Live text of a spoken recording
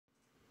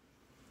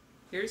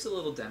Here's a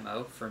little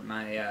demo for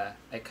my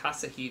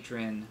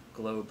Icosahedron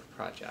globe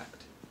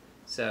project.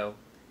 So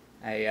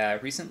I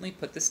recently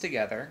put this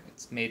together.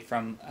 It's made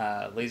from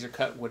laser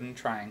cut wooden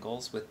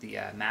triangles with the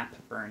map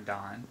burned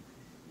on,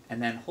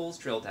 and then holes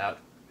drilled out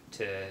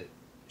to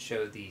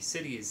show the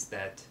cities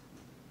that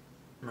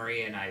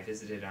Maria and I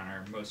visited on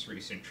our most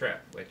recent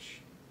trip,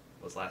 which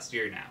was last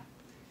year now.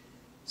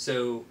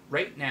 So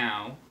right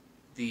now,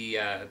 the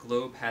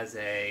globe has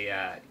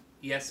a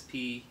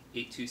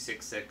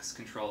ESP8266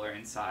 controller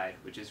inside,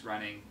 which is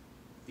running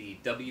the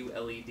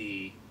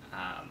WLED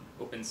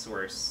open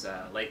source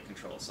light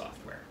control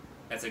software.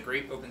 That's a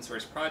great open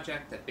source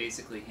project that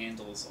basically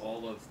handles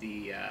all of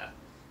the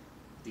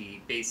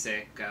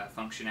basic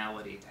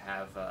functionality to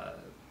have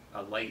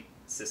a light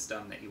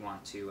system that you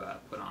want to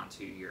put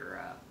onto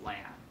your LAN.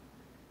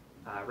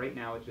 Right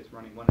now it's just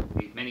running one of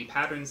the many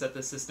patterns that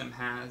the system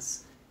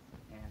has,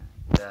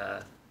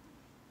 and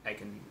I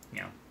can,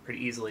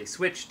 pretty easily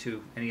switch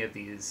to any of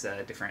these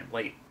different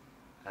light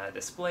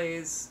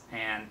displays,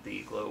 and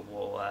the globe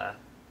will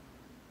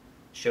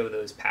show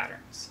those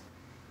patterns.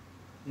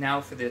 Now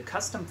for the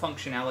custom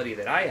functionality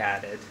that I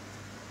added,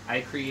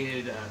 I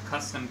created a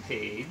custom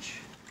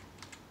page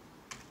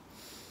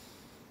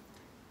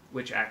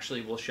which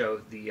actually will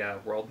show the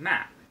world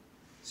map.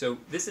 So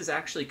this is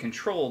actually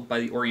controlled by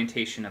the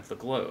orientation of the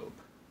globe.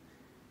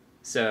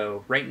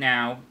 So right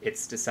now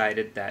it's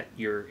decided that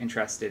you're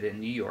interested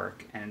in New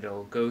York, and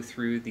it'll go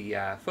through the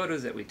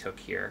photos that we took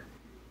here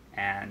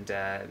and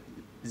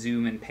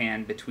zoom and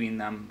pan between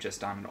them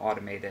just on an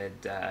automated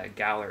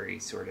gallery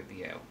sort of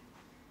view.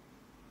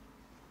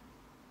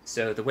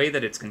 So the way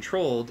that it's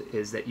controlled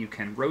is that you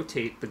can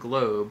rotate the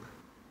globe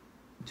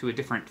to a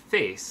different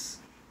face,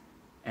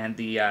 and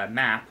the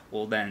map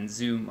will then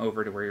zoom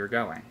over to where you're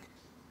going.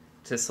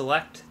 To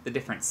select the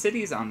different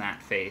cities on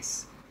that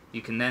face,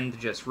 you can then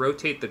just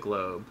rotate the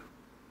globe,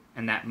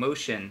 and that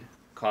motion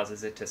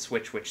causes it to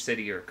switch which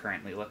city you're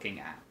currently looking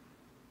at.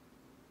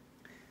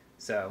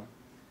 So,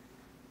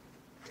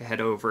 to head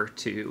over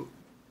to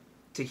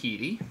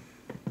Tahiti,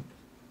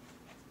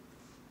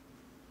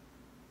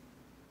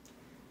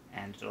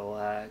 and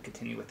it'll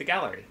continue with the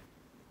gallery.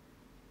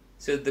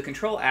 So the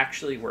control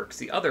actually works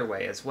the other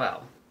way as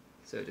well.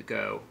 So to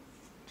go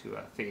to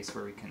a face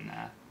where we can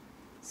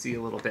see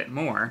a little bit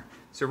more.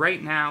 So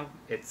right now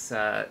it's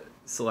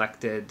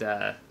selected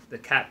the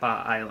Catba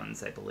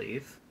Islands, I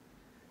believe.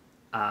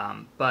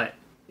 But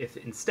if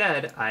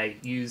instead I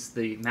use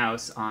the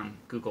mouse on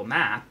Google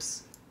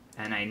Maps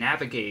and I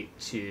navigate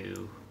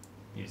to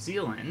New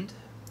Zealand,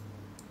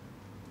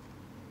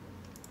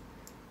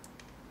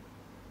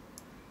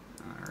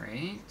 all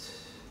right,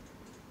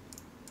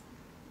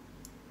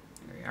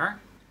 there we are.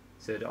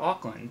 So to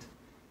Auckland,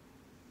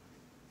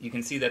 you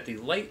can see that the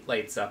light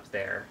lights up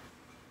there,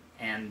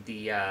 and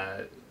the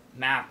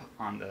map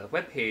on the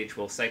webpage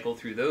will cycle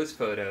through those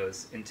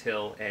photos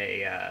until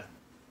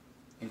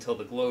until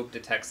the globe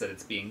detects that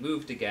it's being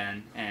moved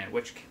again, and at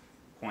which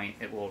point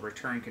it will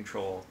return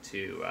control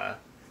to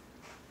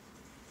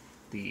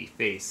the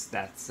face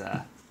that's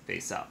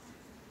face up.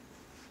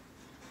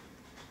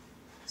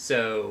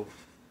 So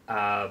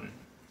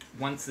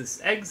once this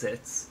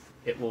exits,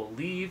 it will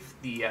leave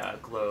the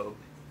globe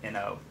in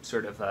a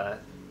sort of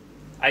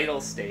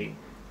idle state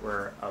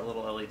where a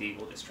little LED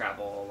will just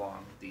travel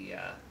along the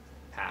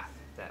path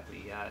that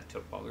we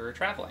took while we were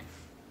traveling.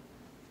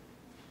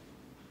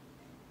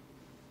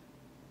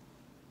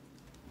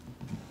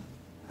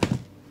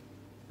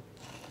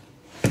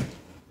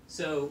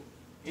 So,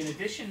 in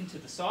addition to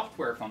the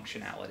software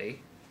functionality,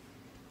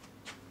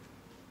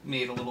 we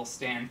made a little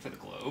stand for the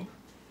globe.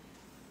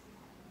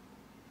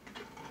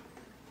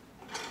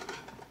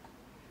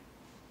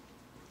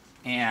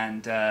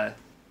 And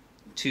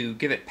to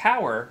give it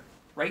power,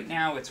 right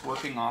now it's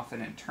working off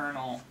an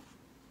internal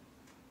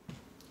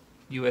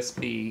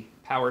USB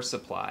power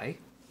supply.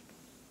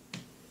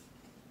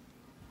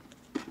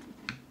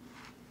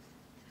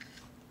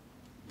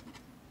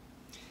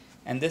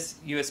 And this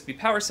USB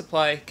power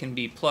supply can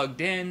be plugged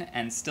in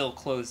and still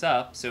close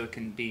up, so it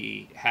can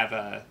have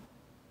a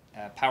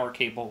power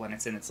cable when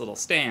it's in its little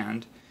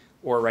stand,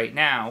 or right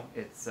now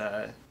it's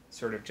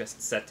sort of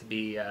just set to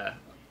be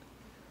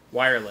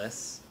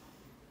wireless.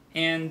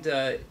 And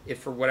if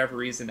for whatever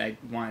reason I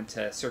wanted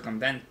to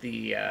circumvent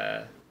the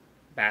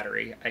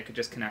battery, I could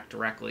just connect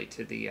directly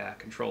to the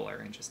controller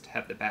and just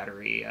have the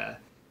battery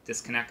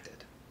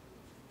disconnected.